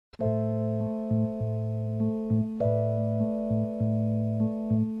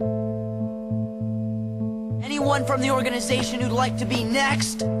anyone from the organization who'd like to be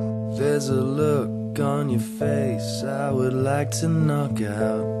next? There's a look on your face I would like to knock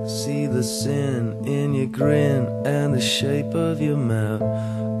out. See the sin in your grin and the shape of your mouth.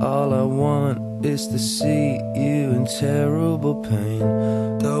 All I want is to see you in terrible pain.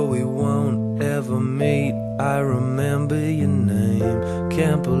 Though we won't ever meet, I remember your name.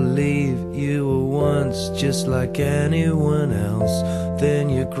 Can't believe you were once just like anyone else. Then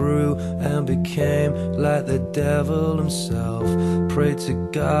you grew and became like the devil himself. Pray to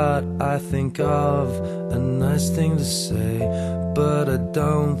God, I think of a nice thing to say, but I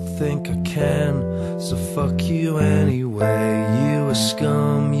don't think I can, so fuck you anyway. You a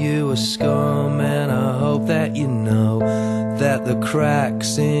scum, and I hope that you know that the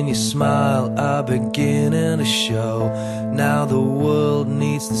cracks in your smile are beginning to show. Now the world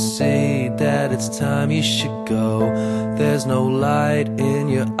needs to see that it's time you should go. There's no light in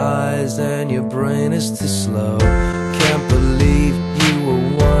your eyes and your brain is too slow. Can't believe you were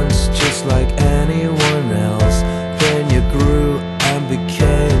once just like anyone else. Then you grew and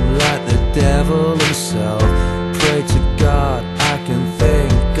became like the devil himself. Pray to God I can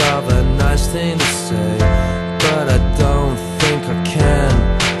think of a nice thing to say, but I don't think I can,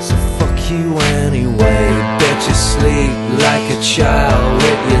 so fuck you anyway. Bet you sleep like a child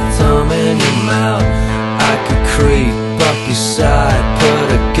with your thumb in your mouth. I could creep up your side, put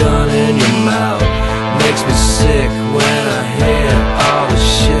a gun in your mouth. Makes me sick when I hear all the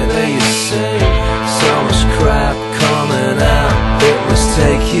shit that you say. So much crap coming out, it must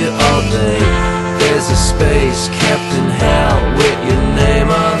take you all day. There's a space kept in hell with your name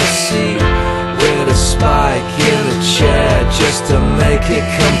on the seat, with a spike in the chair just to make it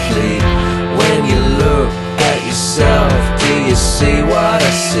complete. When you look at yourself, do you see what I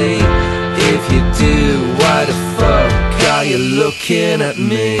see? If you do, why the fuck are you looking at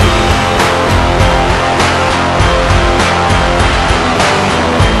me?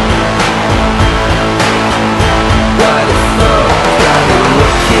 Why the fuck are you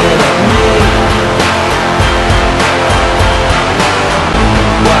looking at me?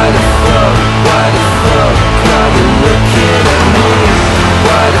 Why the fuck are you looking at me?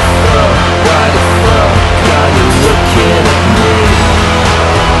 Why the fuck are you looking at me?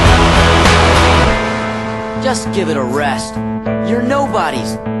 Just give it a rest. You're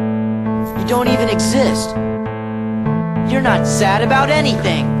nobodies. You don't even exist. You're not sad about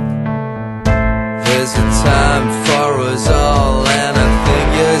anything. There's a time for us all, and I think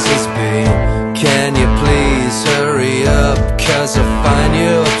yours is be. Can you please hurry up, cause I find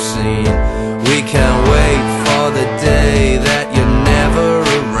you obscene. We can't wait for the day that you're never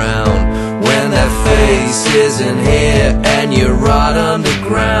around, when that face isn't here and you're right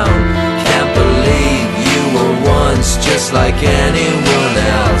underground. Can't believe you were once just like anyone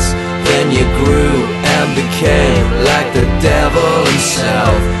else. Then you grew and became like the devil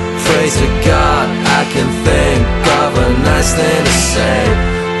himself. Pray to God I can think of a nice thing to say,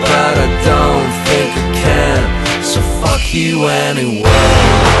 but I don't think I can, so fuck you anyway.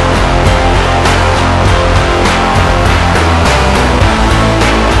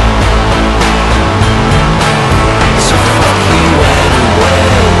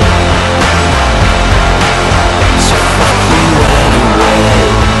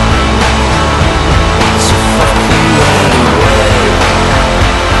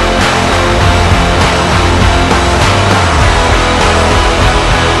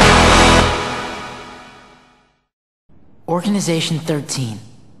 Organization 13.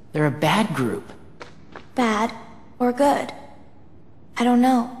 They're a bad group. Bad or good? I don't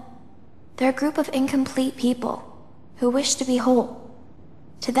know. They're a group of incomplete people who wish to be whole.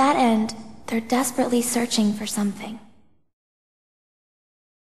 To that end, they're desperately searching for something.